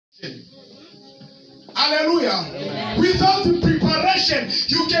Hallelujah. Amen. Without the preparation,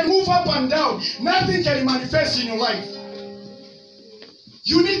 you can move up and down. Nothing can manifest in your life.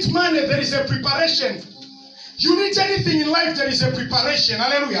 You need money, there is a preparation. You need anything in life, there is a preparation.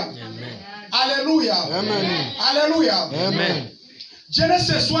 Hallelujah. Amen. Hallelujah. Amen. Hallelujah. Amen.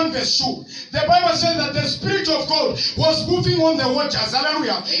 Genesis 1 verse 2. The Bible says that the Spirit of God was moving on the waters.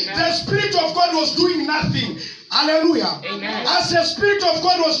 Hallelujah. Amen. The Spirit of God was doing nothing. Hallelujah. Amen. As the Spirit of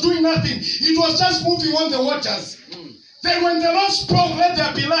God was doing nothing, it was just moving on the waters. Then when the Lord spoke, let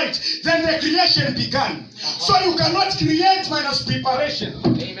there be light, then the creation began. So you cannot create minus preparation.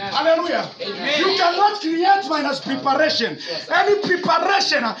 Amen. Hallelujah. Amen. You cannot create minus preparation. Any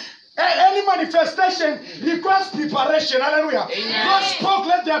preparation, any manifestation requires preparation. Hallelujah. Amen. God spoke,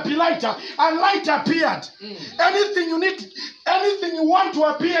 let there be light, and light appeared. Anything you need, anything you want to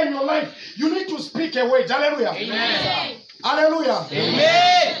appear in your life, you need to speak a word. Hallelujah. Amen. Hallelujah.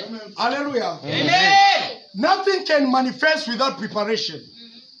 Amen. Hallelujah. Amen. Nothing can manifest without preparation.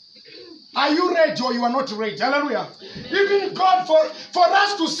 Are you ready or you are not ready? Hallelujah. Even God, for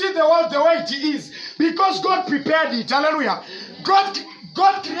us to see the world the way it is, because God prepared it. Hallelujah. God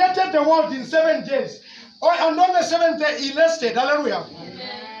created the world in 7 days. And on the 7th day, He rested. Hallelujah.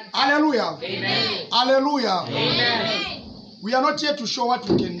 Amen. Hallelujah. Amen. Hallelujah. Amen. We are not here to show what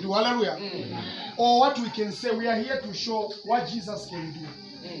we can do. Hallelujah. Or what we can say. We are here to show what Jesus can do.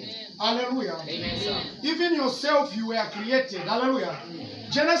 Hallelujah. Amen. Even yourself, you were created. Hallelujah.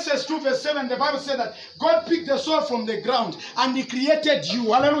 Genesis 2 verse 7, the Bible said that God picked the soil from the ground and He created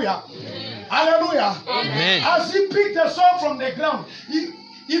you. Hallelujah. Amen. Hallelujah. Amen. As He picked the soil from the ground,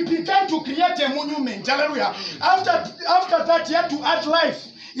 He began to create a monument. Hallelujah. After that, He had to add life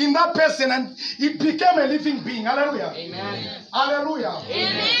in that person and it became a living being. Hallelujah. Amen. Hallelujah.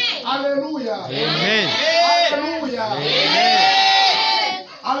 Amen. Hallelujah. Amen. Hallelujah. Amen.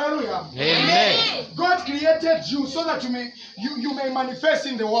 Hallelujah. Amen. God created you so that you may manifest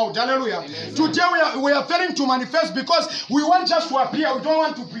in the world. Hallelujah. Amen. Today we are failing to manifest because we want just to appear. We don't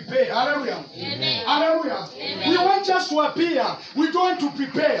want to prepare. Hallelujah. Amen. Hallelujah. Amen. We want just to appear. We don't want to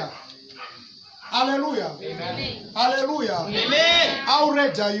prepare. Hallelujah. Amen. Hallelujah. Amen. How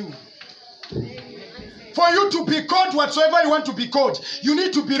ready are you? For you to be called whatsoever you want to be called, you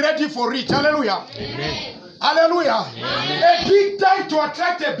need to be ready for it. Hallelujah. Amen. Hallelujah. Amen. A big title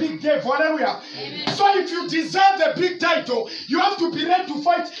attracts a big devil. Hallelujah. Amen. So if you deserve the big title, you have to be ready to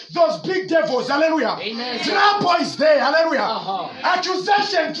fight those big devils. Hallelujah. Trouble is there. Hallelujah.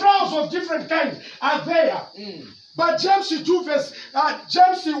 Accusation, trials of different kinds are there. But James 1 verse 2,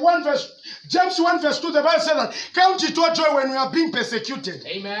 the Bible says that count it all joy when we are being persecuted.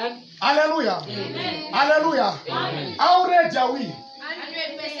 Amen. Hallelujah. Amen. Hallelujah. Amen. How ready are we?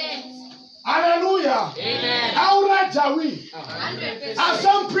 100%. Hallelujah. Amen. How right are we? 100%. As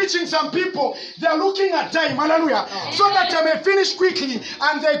I'm preaching, some people, they are looking at time. Hallelujah. So that they may finish quickly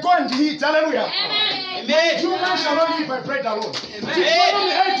and they go and eat. Hallelujah. Amen. Man shall not live by bread alone.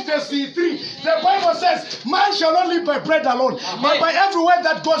 Deuteronomy 8 verse 3. The Bible says, man shall not live by bread alone, but by every word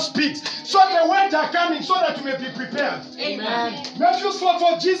that God speaks. So the words are coming so that you may be prepared. Amen. Matthew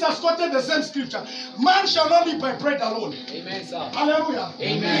 4, Jesus quoted the same scripture. Man shall not live by bread alone. Amen, sir. Hallelujah.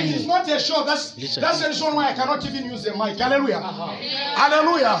 Amen. It is not a show. That's the reason why I cannot even use the mic. Hallelujah.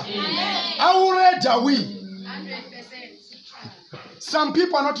 Hallelujah. Amen. How ready are we? 100%. Some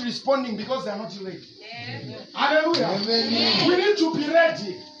people are not responding because they are not ready. Hallelujah. Amen. We need to be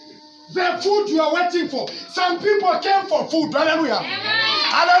ready. The food you are waiting for. Some people came for food. Hallelujah. Amen.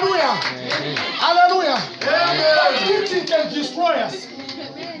 Hallelujah. Amen. Hallelujah. Amen. Eating can destroy us.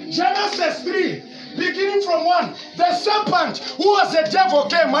 Genesis 3. Beginning from 1, the serpent who was the devil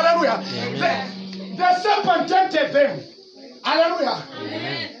came. Hallelujah. The serpent tempted them. Hallelujah.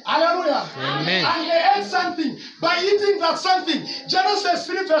 Amen. Hallelujah. Amen. And they ate something. By eating that something, Genesis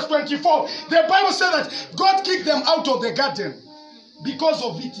 3 verse 24, the Bible said that God kicked them out of the garden because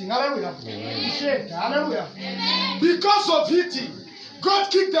of eating. Hallelujah. Amen. Hallelujah. Amen. Because of eating, God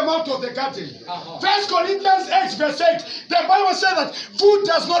kicked them out of the garden. 1 Corinthians 8 verse 8, the Bible said that food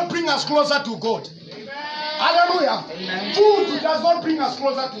does not bring us closer to God. Hallelujah. Amen. Food does not bring us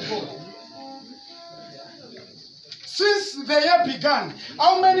closer to God. Since the year began,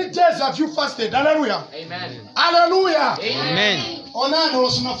 how many days have you fasted? Hallelujah. Amen. Hallelujah. Amen. You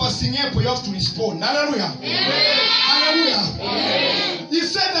have to respond. Hallelujah. Amen. Hallelujah. Amen. He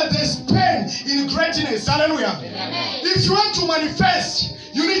said that there's pain in greatness. Hallelujah. Amen. If you want to manifest,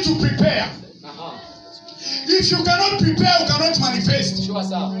 you need to prepare. If you cannot prepare, you cannot manifest. Sure,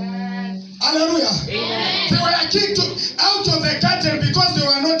 sir. Hallelujah. Amen. They were kicked out of the garden because they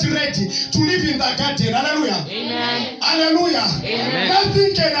were not ready to live in the garden. Hallelujah. Amen. Hallelujah. Amen.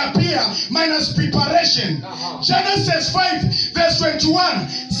 Nothing can appear minus preparation. Genesis 5 verse 21.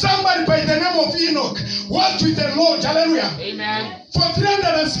 Somebody by the name of Enoch walked with the Lord. Hallelujah. Amen. For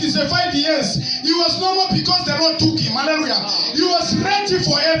 365 years, he was normal because the Lord took him. Hallelujah. He was ready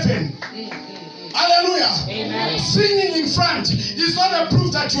for heaven. Hallelujah. Amen. Singing in front is not a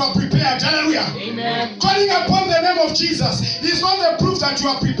proof that you are prepared. Hallelujah. Amen. Calling upon the name of Jesus is not a proof that you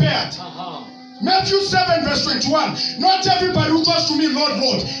are prepared. Matthew 7 verse 21. Not everybody who calls to me, Lord,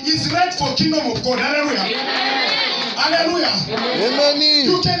 Lord, is ready for kingdom of God. Hallelujah. Amen. Hallelujah. Amen.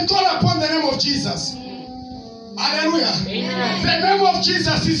 You can call upon the name of Jesus. Hallelujah. Amen. The name of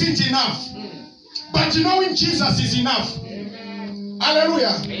Jesus isn't enough. But knowing Jesus is enough.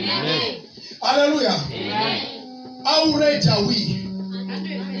 Hallelujah. Amen. Hallelujah. Amen. How ready are we?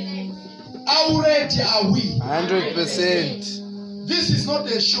 How ready are we? 100%. This is not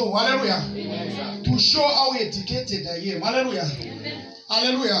a show. Hallelujah. To show how educated I am. Hallelujah.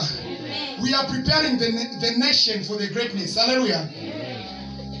 Hallelujah. We are preparing the nation for the greatness. Hallelujah.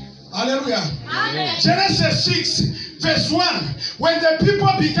 Hallelujah. Amen. Genesis 6 verse 1. When the people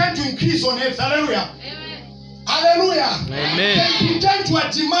began to increase on earth. Hallelujah. Hallelujah. Amen. They began to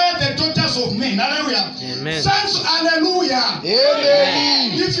admire the daughters of men. Hallelujah. Amen. Sons, hallelujah.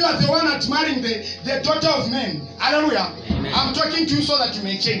 Amen. If you are the one admiring the daughter of men, hallelujah. Amen. I'm talking to you so that you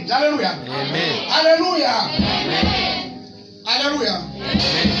may change. Hallelujah. Amen. Hallelujah. Amen. Hallelujah.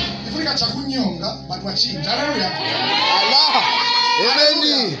 Amen. Ifurika chakunyonga but wachinja. Hallelujah. Allah.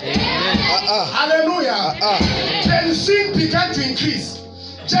 Amen. Hallelujah. Then sin began to increase.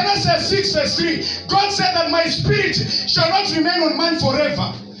 Genesis 6 verse 3. God said that my spirit shall not remain on man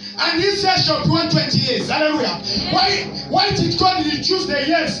forever, and his years shall be 120 years. Hallelujah. Why did God reduce the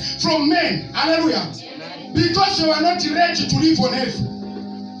years from men? Hallelujah. Because they were not ready to live on earth.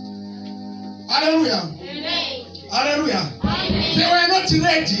 Hallelujah. Hallelujah. They were not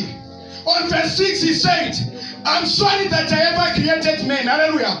ready. On verse 6 he said, I'm sorry that I ever created men.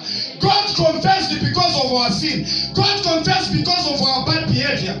 Hallelujah. God confessed because of our sin. God confessed because of our bad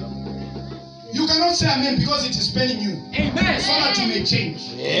behavior. You cannot say amen because it is paining you. Amen. So that you may change.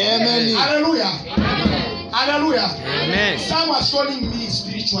 Amen. Hallelujah. Hallelujah. Amen. Some are calling me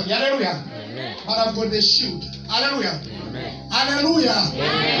spiritually. Hallelujah. Amen. But I've got the shield. Hallelujah. Amen. Hallelujah.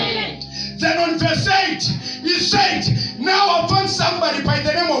 Amen. Then on verse 8, he said, now I found somebody by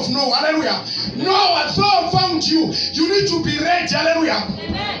the name of Noah. Hallelujah. Noah, though I found you, you need to be ready. Hallelujah.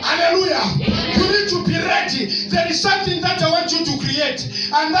 Hallelujah. You need to be ready. There is something that I want you to create.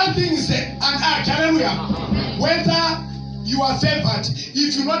 And that thing is an ark. Hallelujah. Whether you are favored,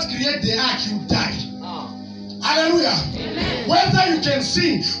 if you not create the ark, you die. Hallelujah. Whether you can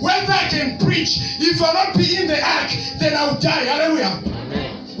sing, whether I can preach, if you are not be in the ark, then I'll die. Hallelujah.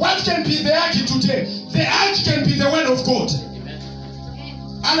 What can be the ark today? The ark can be the word of God.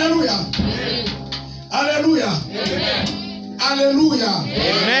 Hallelujah. Hallelujah. Hallelujah.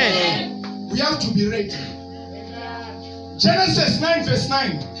 Amen. We have to be ready. Genesis 9 verse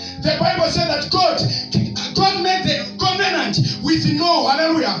 9. The Bible said that God made the covenant with Noah.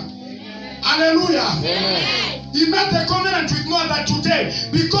 Hallelujah. Hallelujah. Amen. He made the covenant with Noah that today,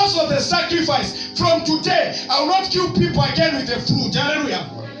 because of the sacrifice, from today, I will not kill people again with the fruit. Hallelujah.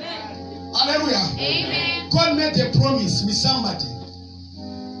 Hallelujah. Amen. God made a promise with somebody.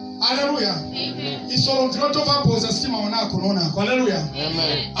 Hallelujah. Amen. Hallelujah.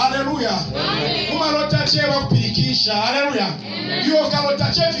 Amen. Hallelujah. Umalota chewa kupirikisha. Hallelujah. Yo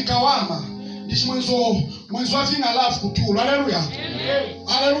kalota chevi kawama. Ndishi mwenzo afinga alafu kutulu. Hallelujah.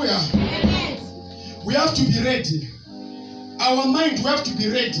 Hallelujah. We have to be ready. Our mind, we have to be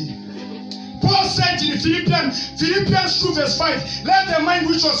ready. Paul said in Philippians 2 verse 5, let the mind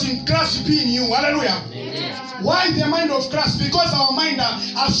which was in Christ be in you. Hallelujah. Amen. Why the mind of Christ? Because our mind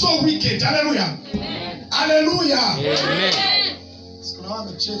are so wicked. Hallelujah. Hallelujah. Amen.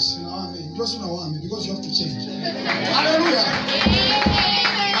 Because you have to change. Hallelujah.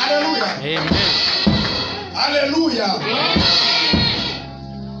 Hallelujah. Amen. Hallelujah.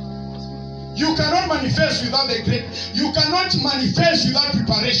 You cannot manifest without you cannot manifest without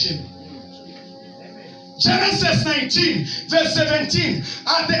preparation. Genesis 19 verse 17.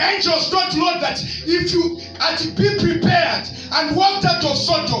 And the angels told Lord that if you had to be prepared and walked out of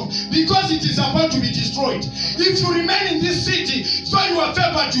Sodom, because it is about to be destroyed. If you remain in this city, so you are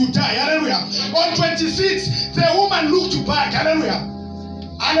favored, you die. Hallelujah. On 26, the woman looked back. Hallelujah.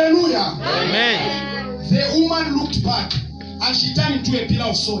 Hallelujah. Amen. The woman looked back and she turned into a pillar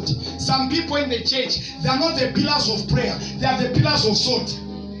of salt. Some people in the church, they are not the pillars of prayer, they are the pillars of salt.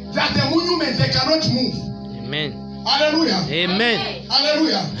 that the monument they cannot move. Amen. Hallelujah. Amen.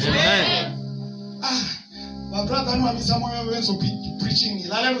 Hallelujah. Amen. My brother, no, I'm someone who is preaching.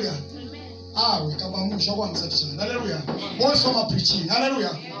 Hallelujah. We come on, show one section. Hallelujah. Most of them are preaching.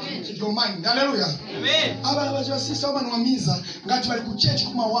 Hallelujah. Your mind. Hallelujah. Amen. I just see someone who means that you are to church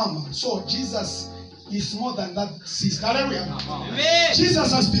kuma wama. So Jesus is more than that sister. Hallelujah. Amen.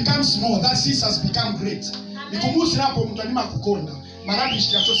 Jesus has become small. That sister has become great. Nikumusi hapo mtu anima kukonda. Marabi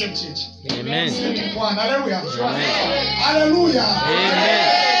ishia chose mchechi. Amen. Hallelujah. Amen. Hallelujah.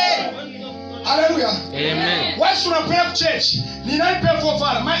 Amen. Hallelujah. Amen. Why should I pray for church? Ni nani pay for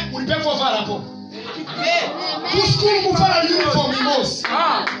fara? We pay for fara hapo. Ku school mufara uniform imos.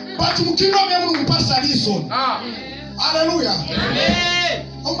 But mkindo memu mpasa reason. Hallelujah. Amen.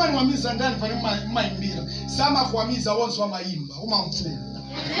 Omba ni wamiza ndani kwa maimbira. Sama kuamiza wonso wa maimba. Uma mfumu.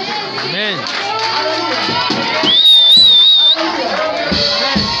 Amen. Hallelujah.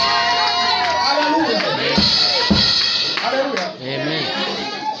 Hallelujah. Hallelujah. Amen.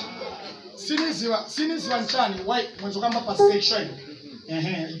 Siniziwa nchani. Why? Mwenzo kama pastation.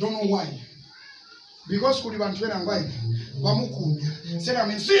 I don't know why. Because kuli bantu wena ngwai. Wamukunya. Sena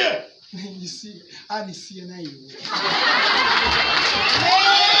mensie. Nisiye. Nisiye na iyo.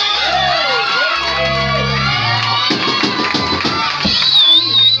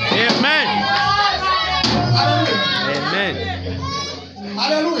 Amen. Hallelujah. Amen.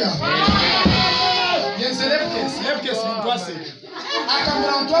 Hallelujah. Yes, left case in Dwase. I come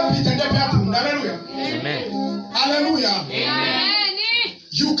around to beat and hallelujah. Amen. Hallelujah.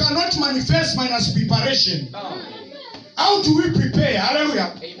 You cannot manifest minus preparation. How do we prepare?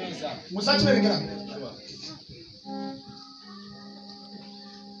 Hallelujah. Amen, sir.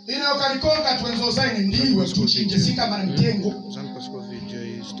 Ina ukalikonga tuenzo zaini ndiwe tuchinje sika mara mtengo.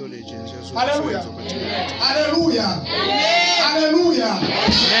 Hallelujah. Hallelujah. Hallelujah.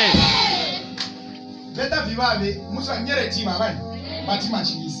 Amen. Beta vivabe musa nyere tima bani. Batima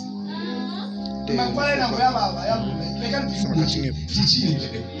chilisi. Makwale na ngoya baba ya mume. Lekani tichini.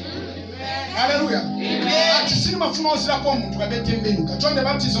 Hallelujah. Ati sini mafuno zira kwa muntu kabete mbenuka. John the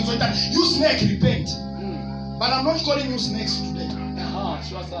Baptist on that you snake repent. But I'm not calling you snakes today.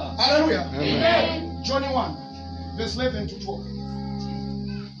 Sure, sir. Hallelujah. Amen. John 1 verse 11 to 12.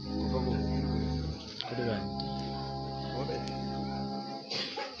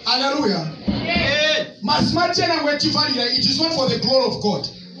 Hallelujah. It is not for the glory of God.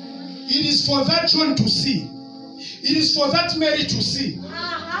 It is for that John to see. It is for that Mary to see.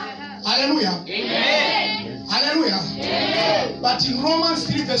 Hallelujah. Amen. Hallelujah. Amen. But in Romans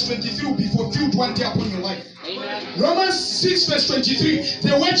 3 verse 23 will be fulfilled one day upon your life. Amen. Romans 6 verse 23,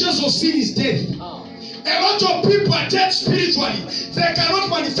 the wages of sin is death. A lot of people are dead spiritually. They cannot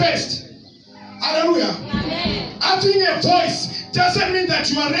manifest. Hallelujah. Amen. Having a voice doesn't mean that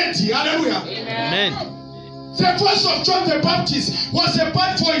you are ready. Hallelujah. Amen. The voice of John the Baptist was a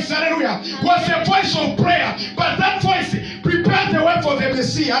bad voice. Hallelujah. Was a voice of prayer. But that voice prepared the way for the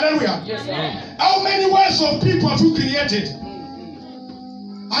Messiah. Hallelujah. Yes, sir. How many ways of people have you created?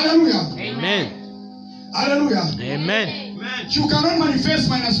 Hallelujah. Amen. Hallelujah. Amen. You cannot manifest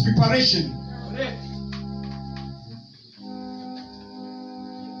minus preparation.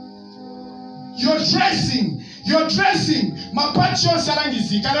 You're dressing. Mapacho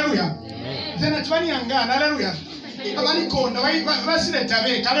salangizi. Hallelujah. Then at one young gun. Hallelujah.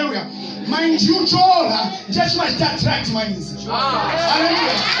 Hallelujah. Mind you, Jola, just like that attract minds.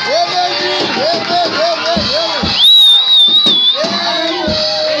 Hallelujah.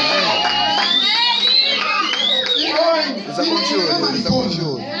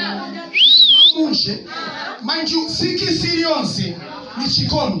 Mind you, siki seriously,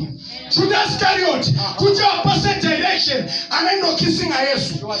 Michikoni. Judas Iscariot, could you pass a direction and I know kissing a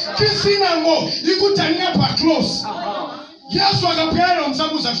Yesu? Kissing a mo, you could turn up a close. Yes, what a piano on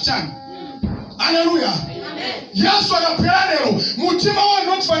Samus of Chan. Hallelujah. Yes, what a piano, Mutima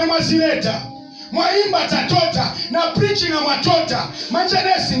not for the Mazileta. Mwaimba tatota, na preaching a matota,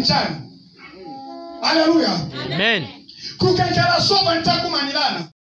 Manjanes in Chan. Hallelujah. Amen. Kukankara soba ntaku manilana.